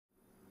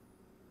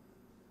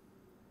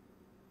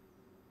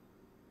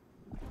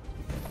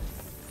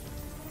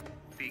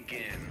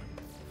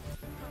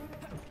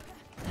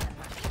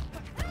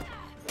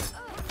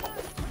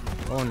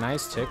Oh,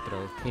 nice tick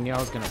throw. He knew I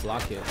was gonna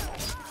block it.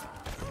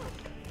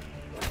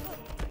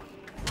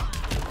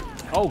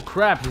 Oh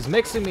crap, he's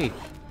mixing me.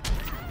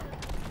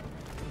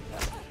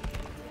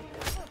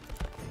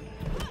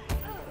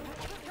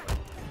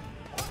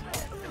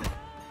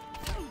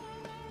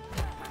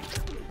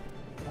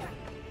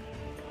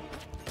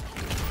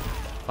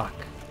 Fuck.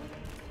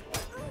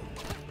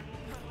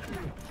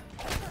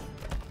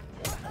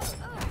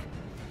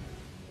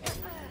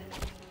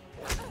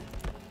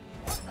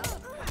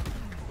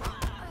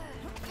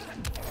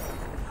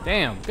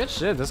 Damn, good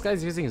shit. This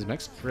guy's using his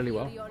mix really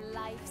well.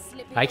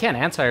 I can't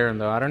anti-air him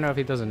though. I don't know if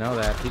he doesn't know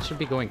that. He should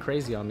be going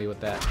crazy on me with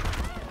that.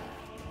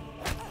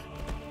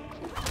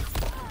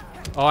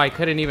 Oh, I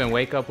couldn't even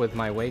wake up with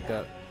my wake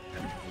up.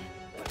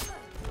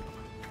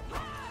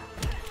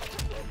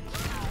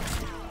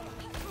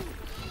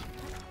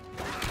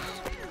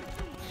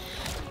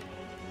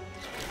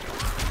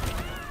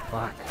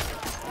 Fuck.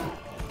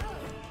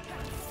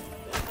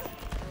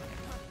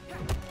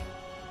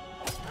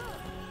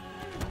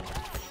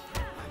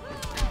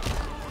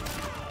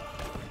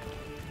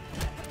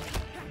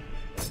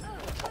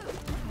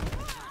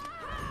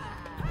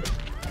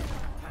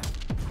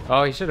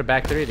 Oh, he should have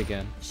back 3'd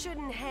again.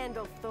 Shouldn't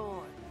handle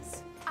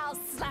thorns. I'll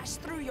slash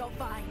through your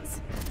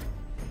vines.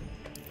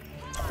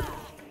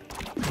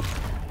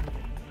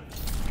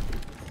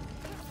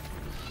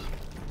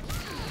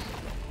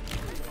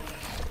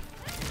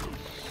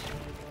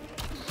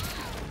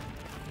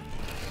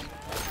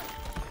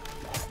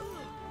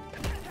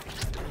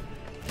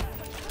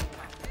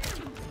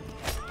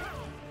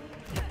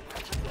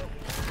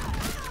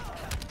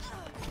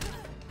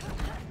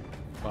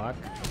 Fuck.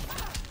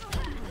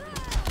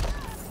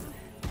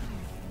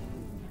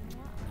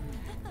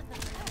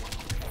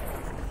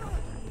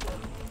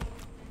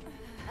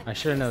 I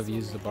shouldn't have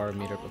used the bar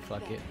meter, but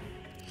fuck it.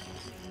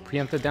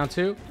 Preempted down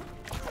 2.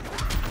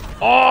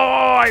 Oh,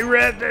 I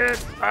read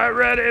it! I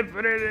read it,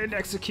 but I didn't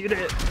execute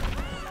it.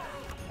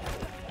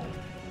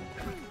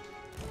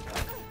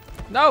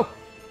 No!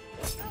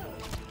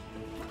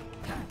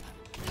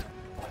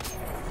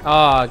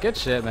 Ah, good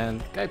shit,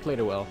 man. Guy played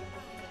it well.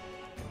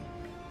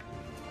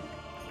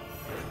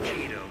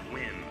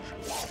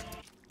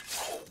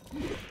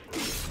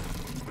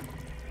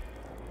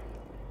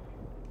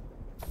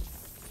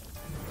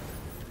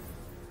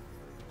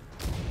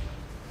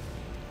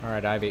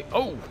 Alright, Ivy.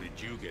 Oh!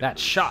 That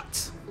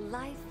shot!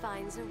 Life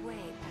finds a way,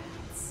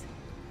 Pats.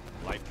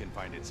 Life can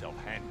find itself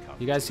handcuffed.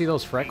 You guys see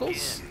those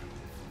freckles?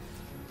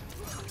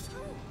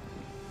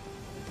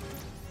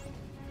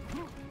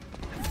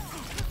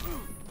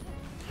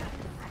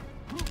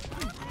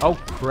 Oh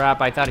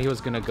crap, I thought he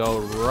was gonna go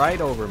right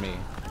over me.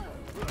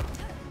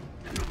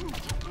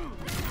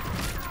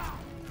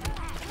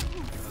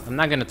 I'm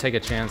not gonna take a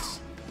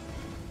chance.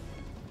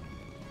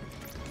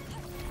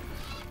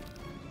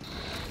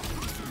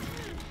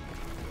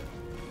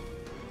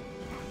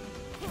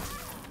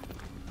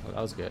 Oh,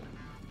 that was good.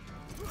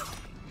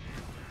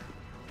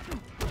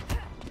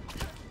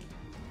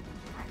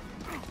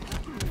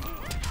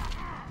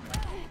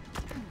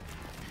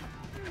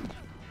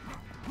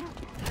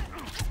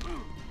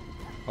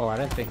 Oh, I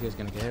didn't think he was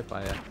gonna get hit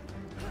by it.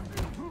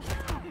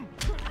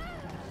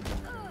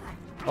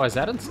 Oh, is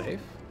that unsafe?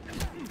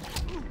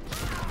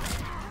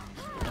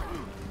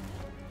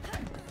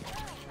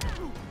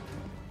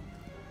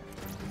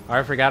 Oh,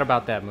 I forgot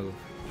about that move.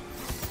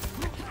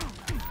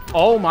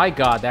 Oh my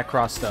god, that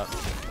crossed up.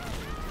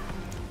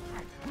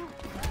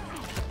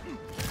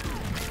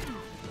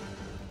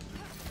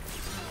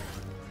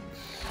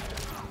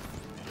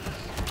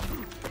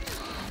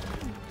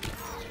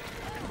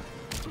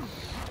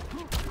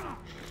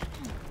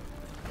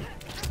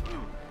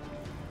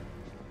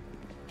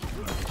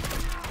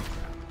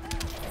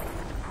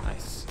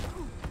 Nice.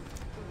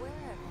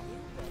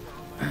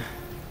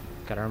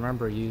 Gotta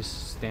remember, use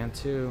stand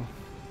 2.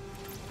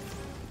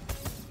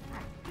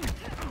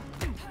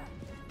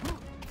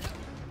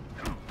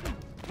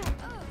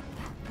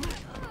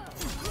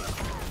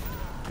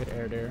 Good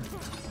air there.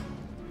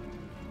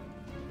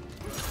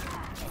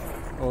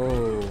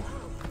 Oh.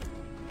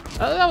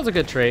 That was a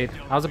good trade.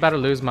 I was about to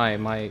lose my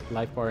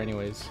life bar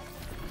anyways.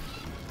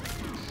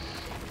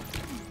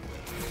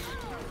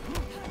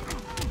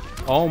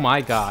 Oh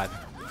my god.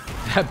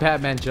 That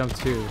Batman jumped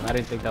too. I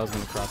didn't think that was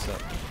gonna cross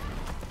up.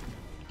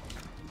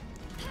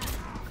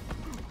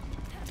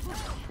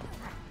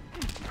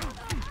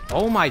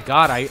 Oh my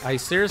god, I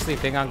seriously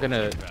think I'm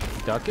gonna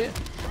duck it?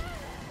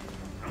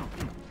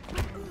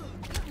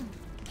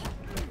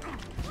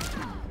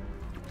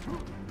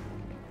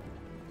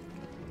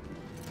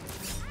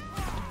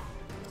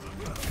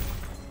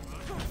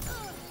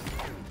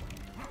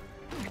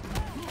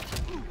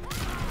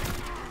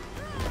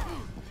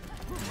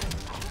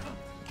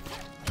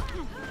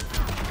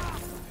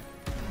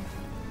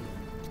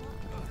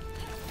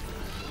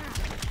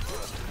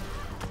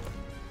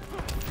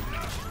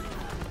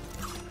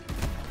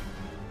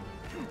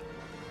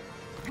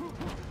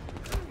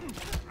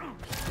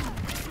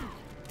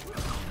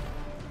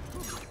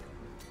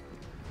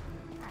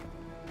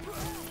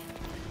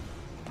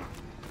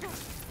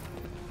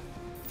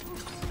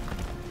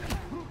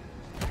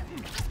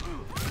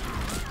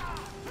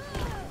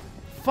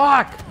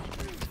 Fuck!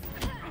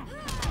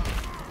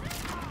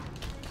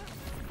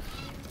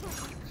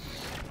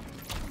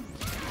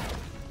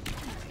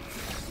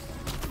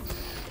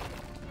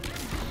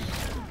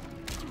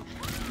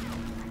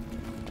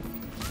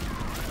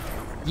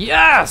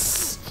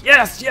 Yes!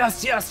 Yes,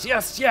 yes, yes,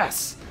 yes,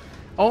 yes!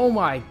 Oh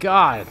my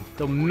god,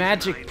 the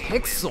magic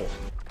pixel.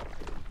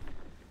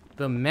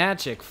 The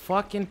magic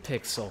fucking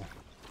pixel.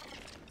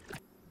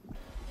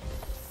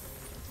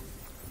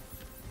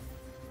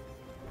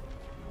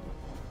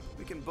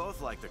 We can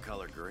both like the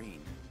color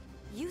green.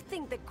 You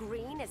think the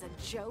green is a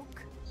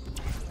joke?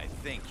 I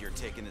think you're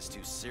taking this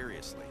too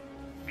seriously.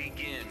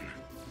 Begin.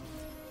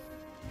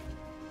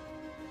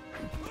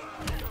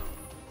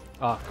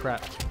 Oh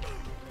crap.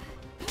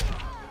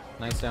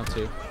 Nice down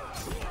two.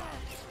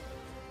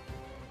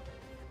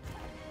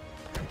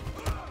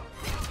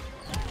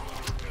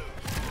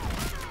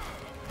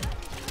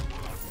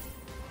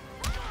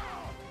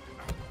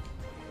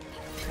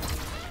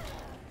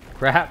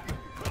 Crap.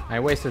 I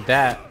wasted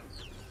that.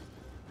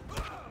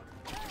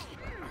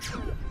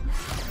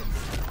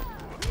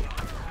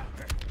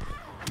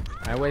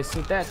 I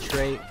wasted that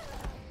trait.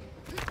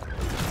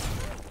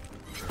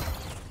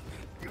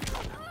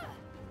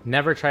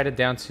 Never tried it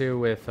down two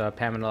with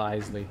Pamela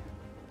Isley.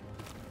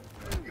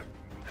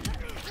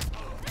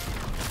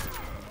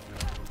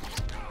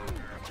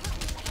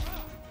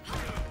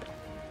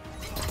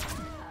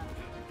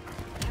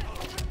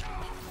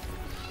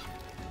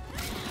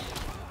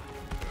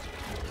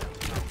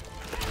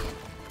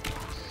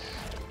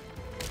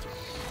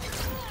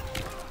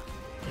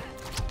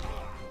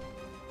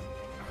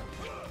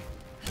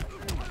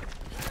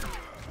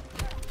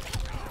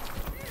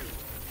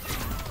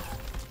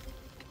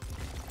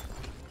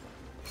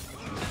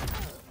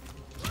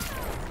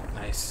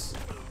 Nice.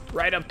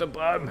 Right up the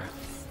bum.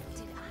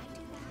 Did I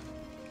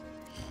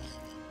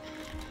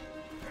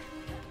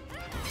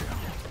do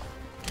that?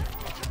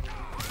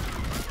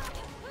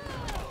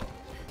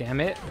 Damn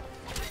it.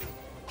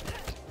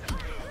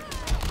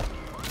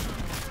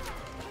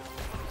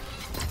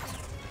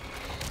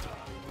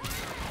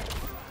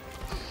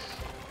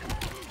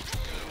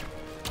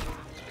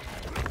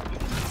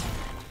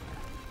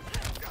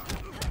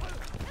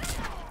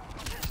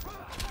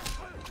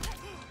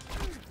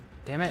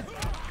 Damn it.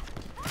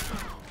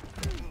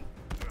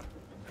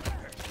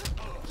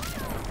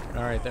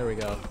 Alright, there we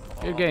go.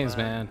 Good games,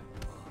 man.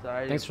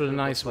 Sorry Thanks for the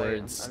nice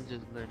words. I'm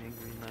just learning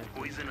Green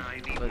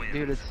Knight. But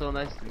dude, it's so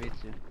nice to meet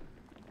you.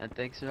 And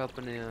thanks for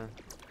helping me.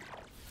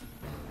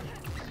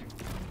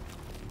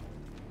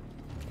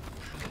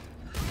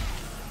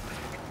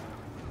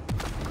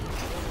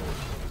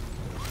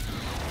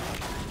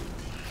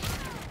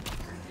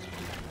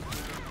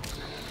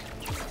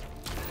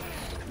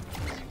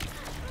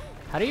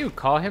 How do you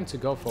call him to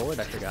go forward?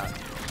 I forgot.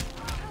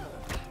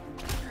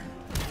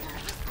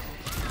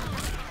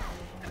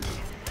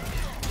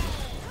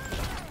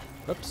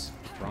 Oops,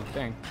 wrong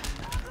thing.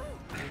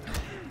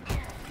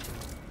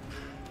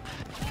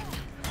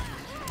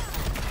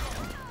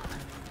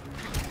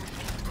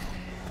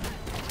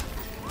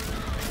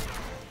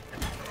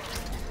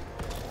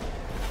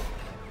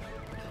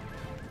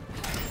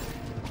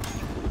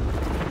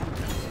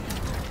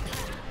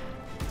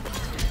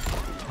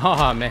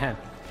 Oh man.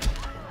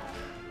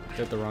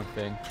 Did the wrong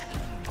thing.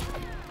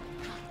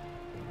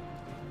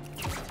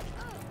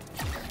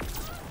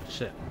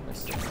 Shit.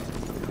 Missed it.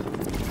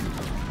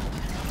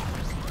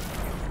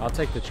 I'll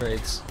take the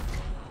trades.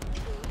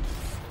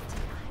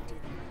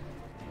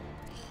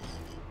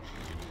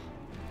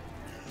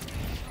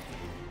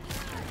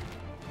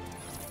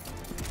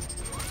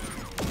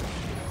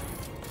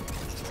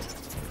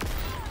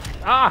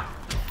 Ah!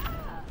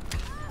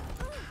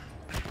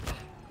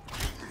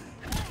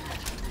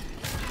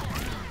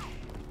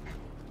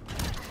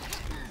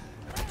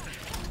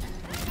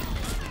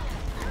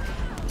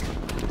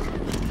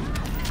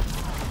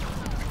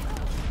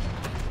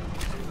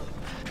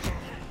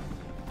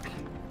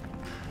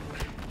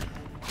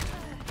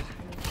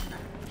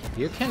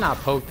 You cannot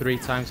poke 3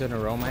 times in a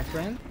row, my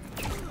friend.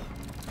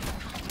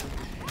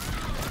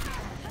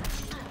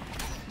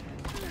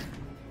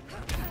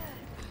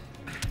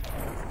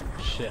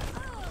 Shit.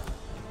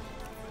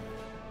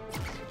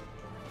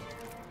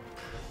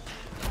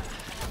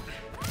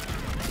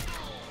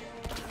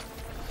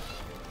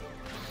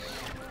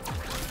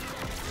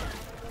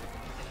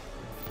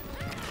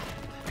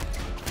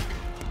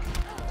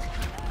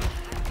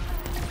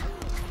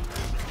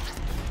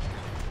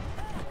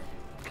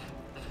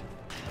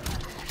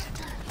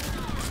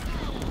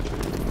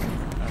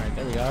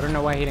 I don't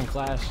know why he didn't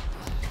clash.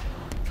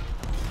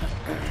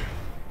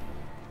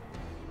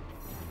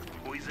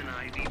 Poison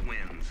Ivy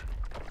wins.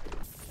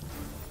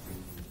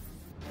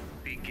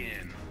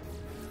 Begin.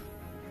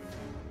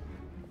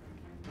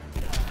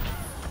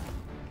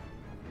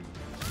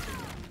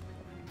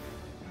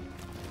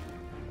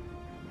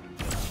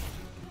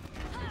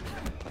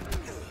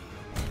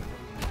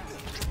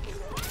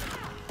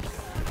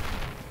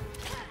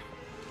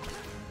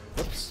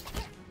 Whoops.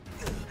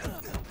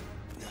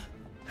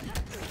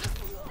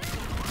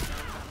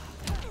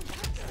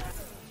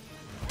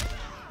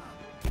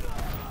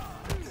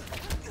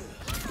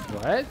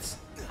 What?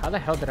 How the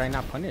hell did I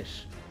not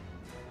punish?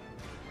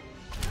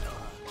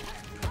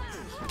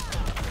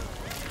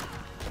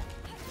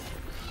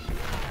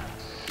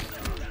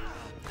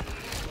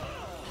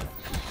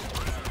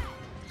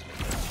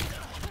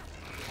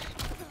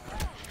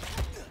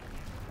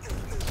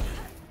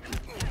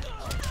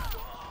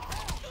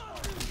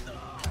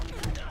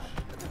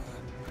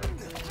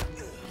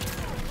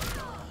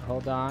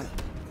 Hold on.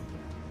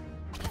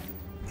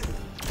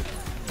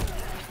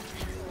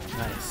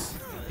 Nice.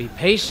 Be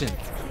patient.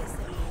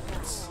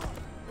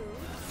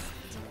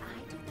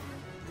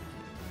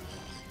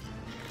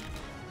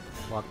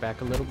 Walk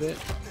back a little bit.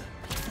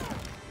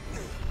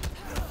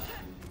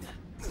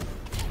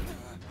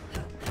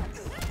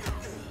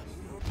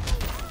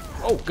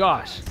 Oh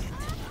gosh.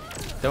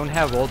 Don't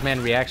have old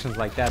man reactions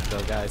like that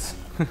though, guys.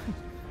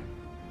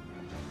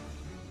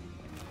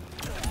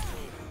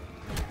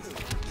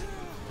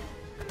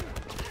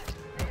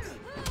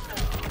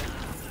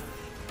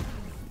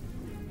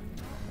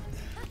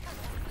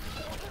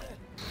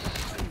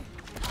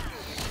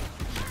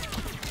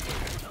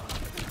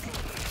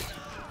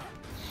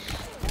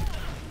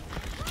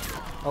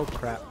 Oh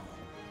crap.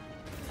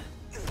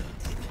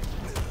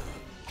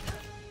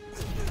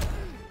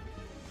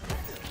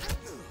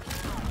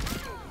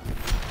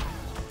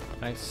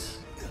 Nice.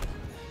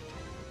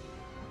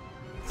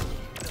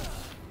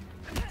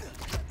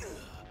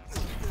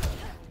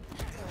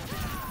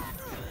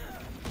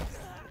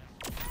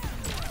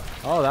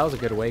 Oh, that was a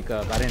good wake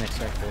up. I didn't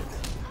expect it.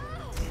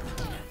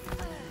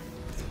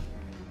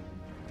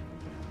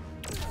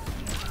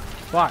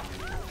 Fuck.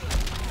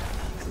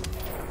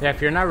 Yeah, if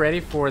you're not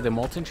ready for the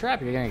molten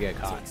trap, you're gonna get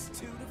caught.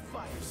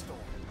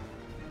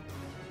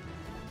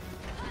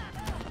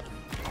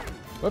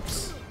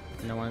 Whoops.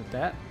 No one with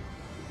that.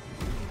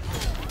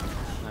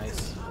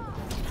 Nice.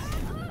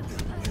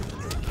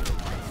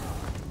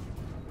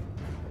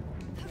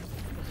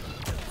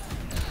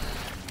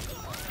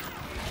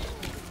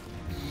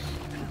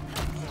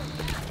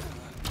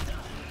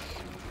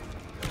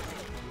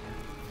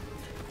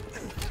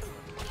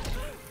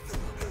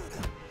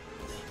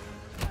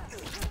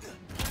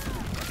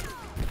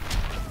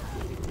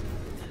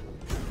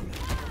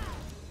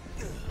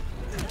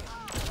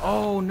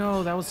 Oh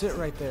no, that was it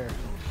right there.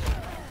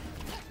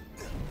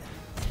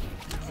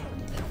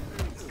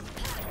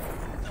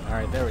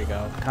 Alright, there we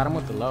go. Caught him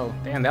with the low.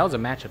 Damn, that was a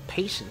match of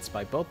patience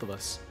by both of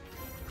us.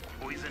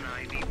 Poison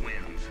Ivy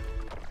wins.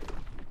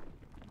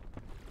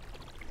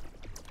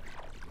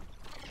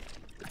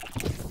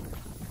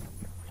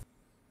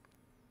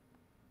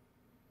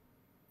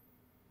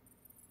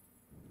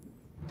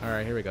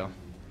 Alright, here we go.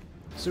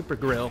 Super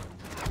Grill.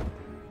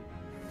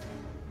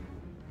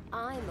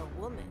 I'm a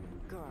woman,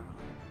 girl.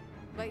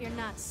 But you're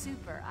not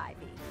super,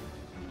 Ivy.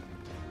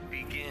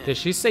 Begin. Did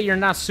she say you're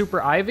not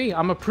Super Ivy?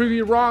 I'ma prove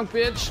you wrong,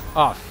 bitch.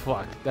 Oh,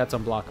 fuck. That's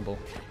unblockable.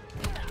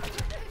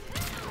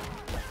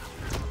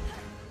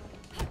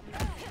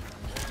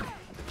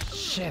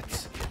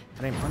 Shit.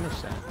 I didn't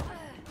punish that.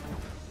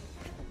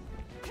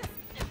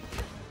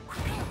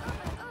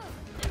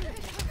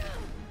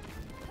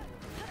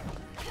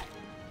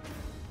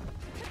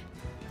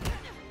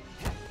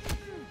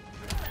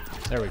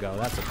 There we go.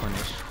 That's a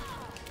punish.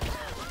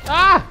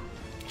 Ah!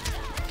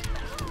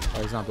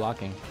 Oh, he's not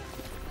blocking.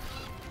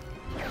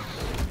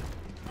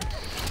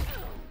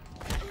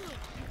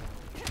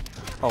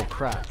 Oh,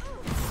 crap.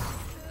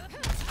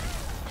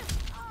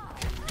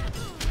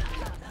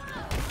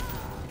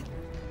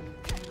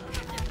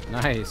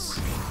 Nice.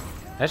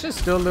 That's just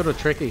still a little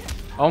tricky.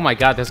 Oh my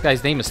god, this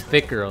guy's name is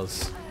Thick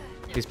Girls.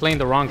 He's playing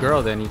the wrong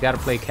girl then. You gotta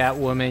play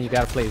Catwoman, you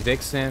gotta play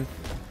Vixen.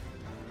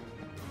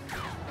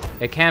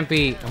 It can't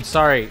be, I'm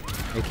sorry,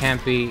 it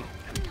can't be,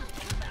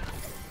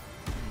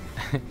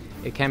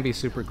 it can't be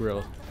Super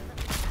Grill.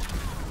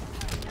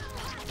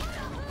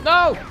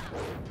 No!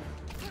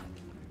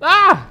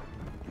 Ah!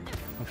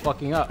 I'm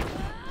fucking up.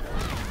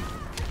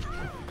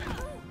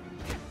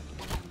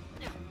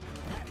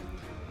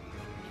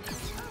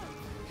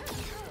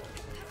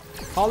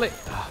 Call it.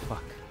 Ah,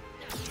 fuck.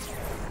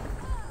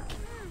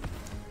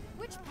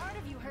 Which part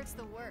of you hurts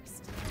the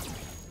worst?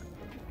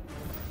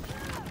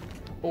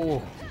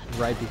 Oh,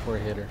 right before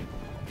it hit her.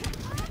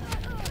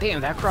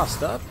 Damn, that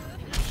crossed up.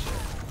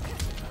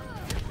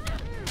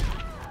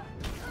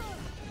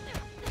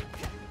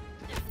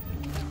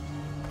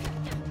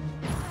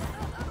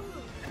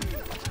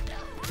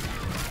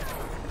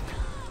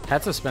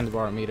 Had to spend the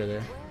bar meter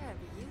there. Where have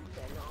you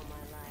been all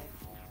my life?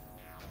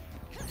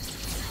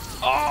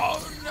 Oh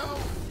no!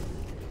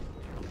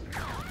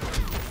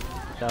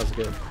 That was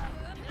good.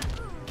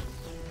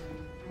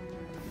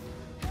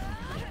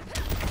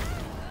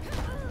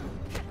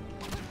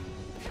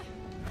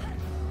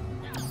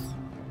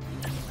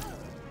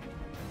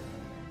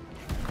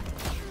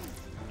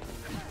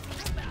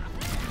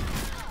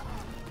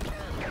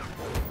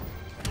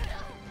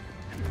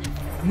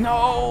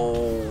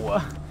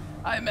 No!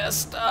 I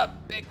messed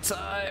up big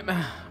time.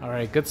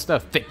 Alright, good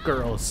stuff, Thick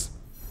Girls.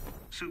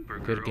 Super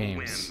Good Girl games.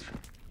 wins.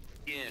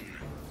 In.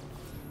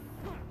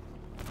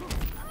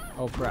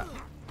 Oh crap.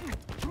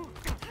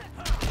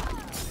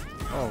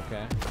 Oh,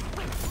 okay.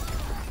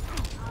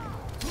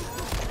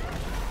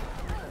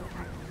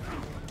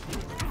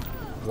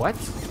 What?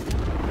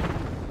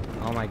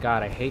 Oh my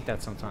god, I hate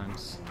that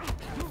sometimes.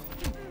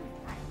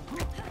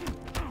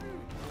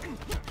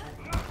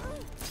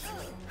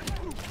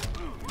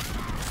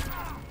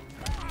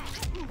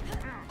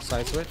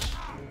 Side switch?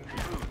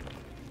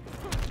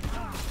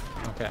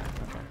 Okay, okay.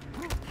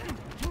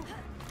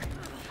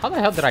 How the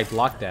hell did I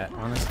block that,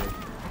 honestly?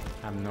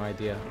 I have no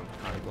idea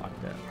how I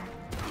blocked that.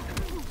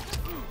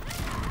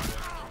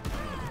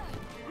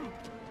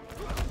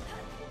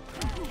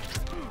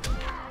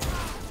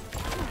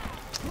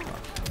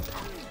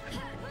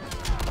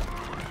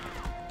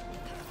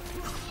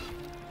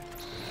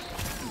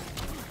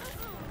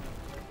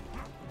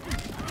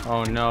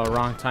 Oh no,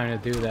 wrong time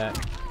to do that.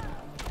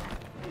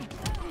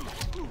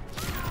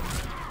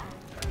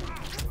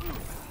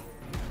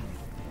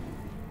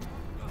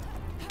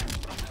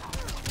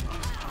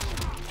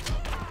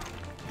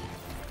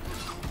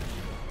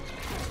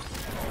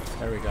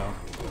 There we go.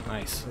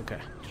 Nice, okay.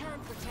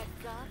 Can't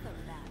protect Gotham,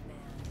 Batman.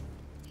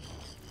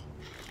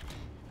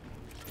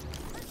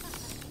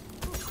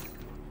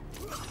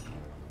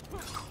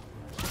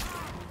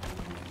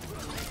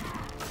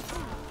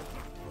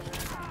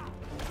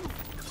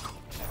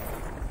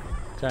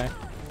 Okay.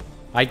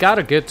 I got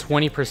a good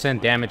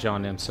 20% damage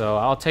on him, so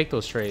I'll take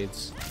those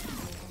trades.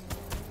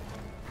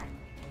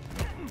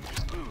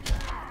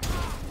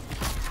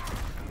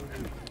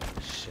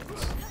 Shit.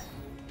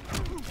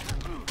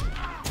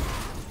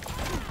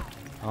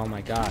 Oh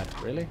my god,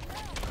 really?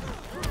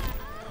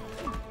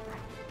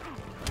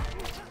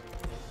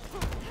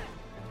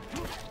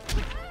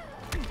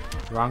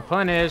 Wrong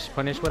punish.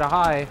 Punish with a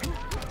high.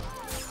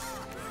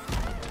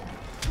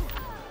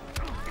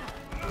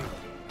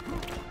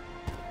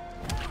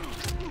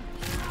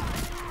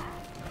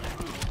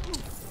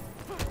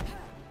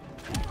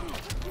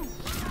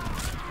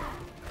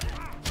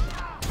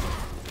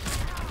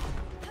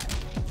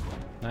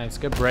 Nice,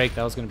 good break.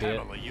 That was gonna be it.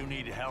 Pamela, you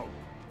need help.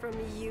 From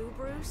you,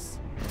 Bruce?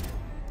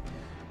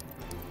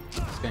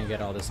 Just gonna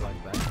get all this life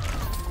back.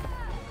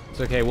 It's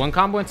okay. One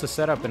combo into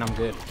setup and I'm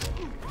good.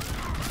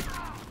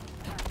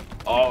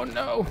 Oh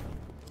no.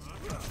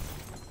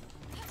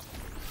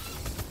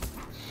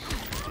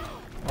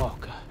 Oh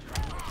god.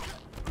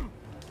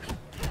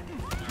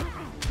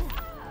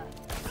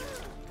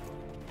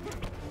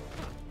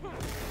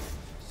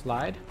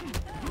 Slide.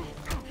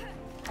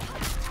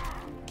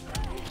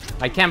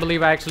 I can't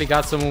believe I actually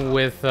got someone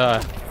with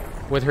her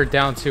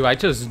down 2. I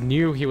just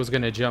knew he was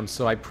gonna jump,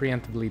 so I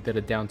preemptively did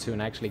a down 2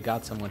 and I actually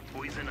got someone.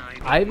 Poison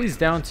ivy. Ivy's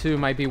down 2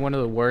 might be one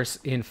of the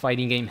worst in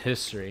fighting game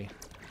history.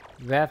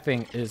 That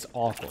thing is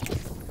awful.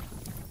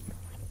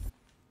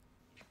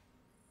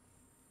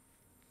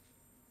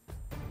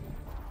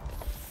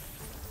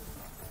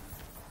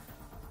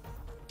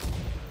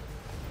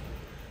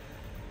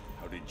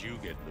 How did you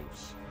get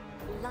loose?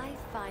 Life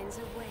finds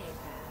a way,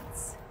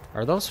 Bats.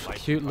 Are those Life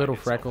cute can little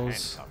find itself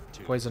freckles? handcuffed,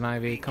 too. Poison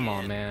Ivy? Come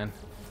on, man.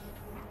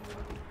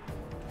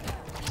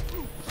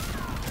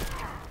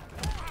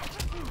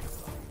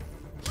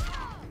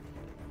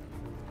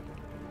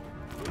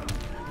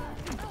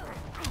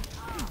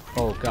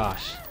 Oh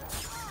gosh.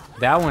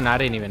 That one I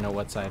didn't even know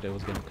what side it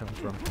was gonna come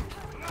from.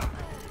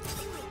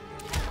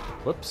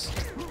 Whoops.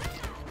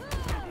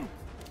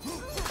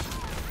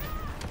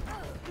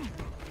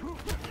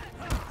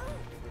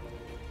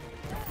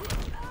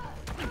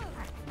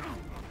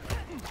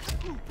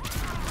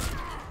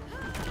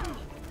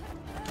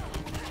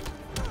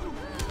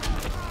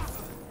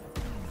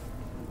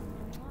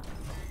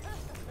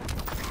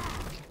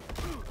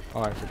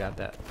 Oh, I forgot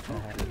that.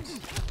 That happens.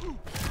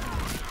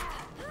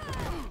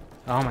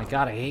 Oh my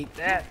god, I hate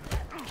that.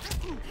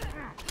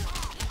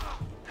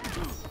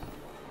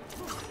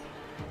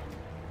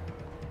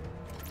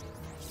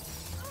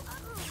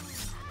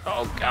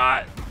 Oh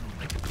god.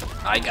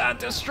 I got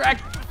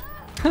distracted.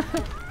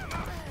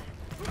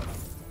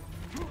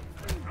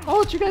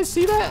 Oh, did you guys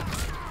see that?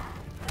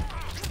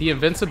 The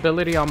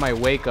invincibility on my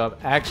wake up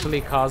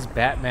actually caused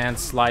Batman's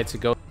slide to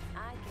go. I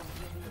can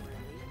give you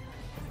relief.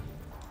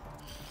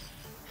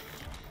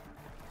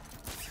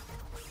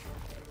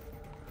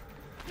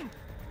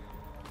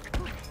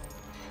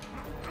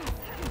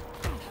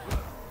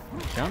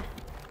 Jump?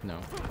 No.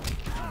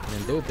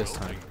 Didn't do it this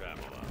time.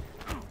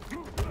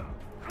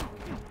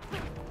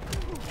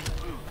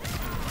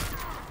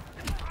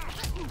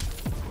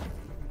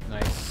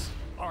 Nice.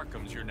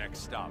 Arkham's your next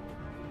stop.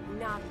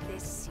 Not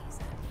this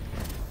season.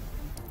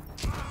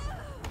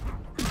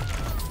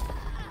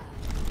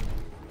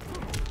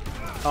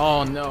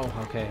 Oh no.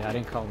 Okay, I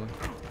didn't call him.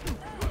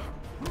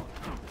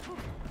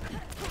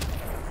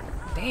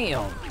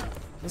 Damn.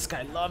 This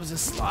guy loves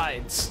his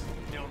slides.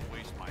 Don't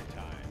waste my time.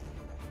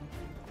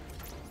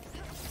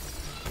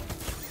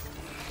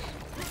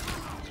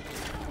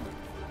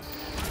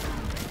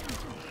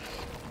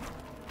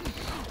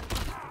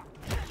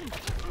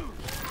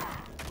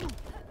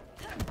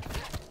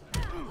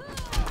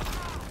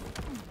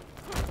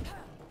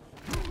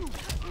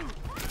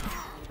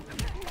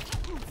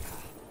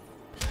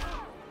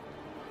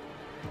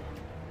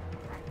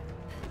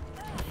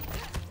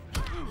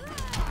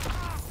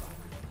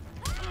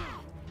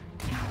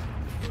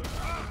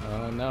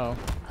 know.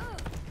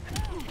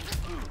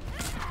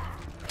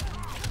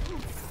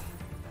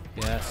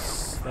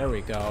 Yes, there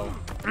we go.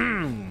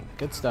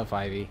 Good stuff,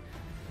 Ivy.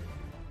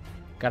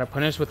 Gotta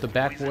punish with the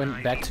back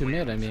to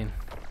mid, I mean.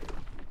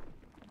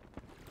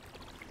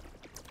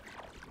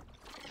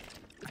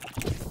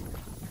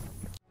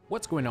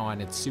 What's going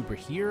on? It's Super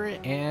here,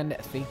 and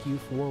thank you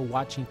for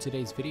watching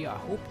today's video. I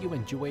hope you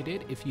enjoyed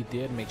it. If you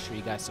did, make sure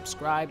you guys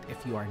subscribed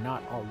if you are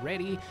not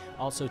already.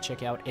 Also,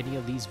 check out any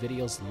of these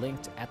videos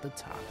linked at the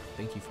top.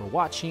 Thank you for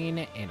watching,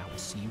 and I will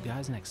see you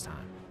guys next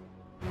time.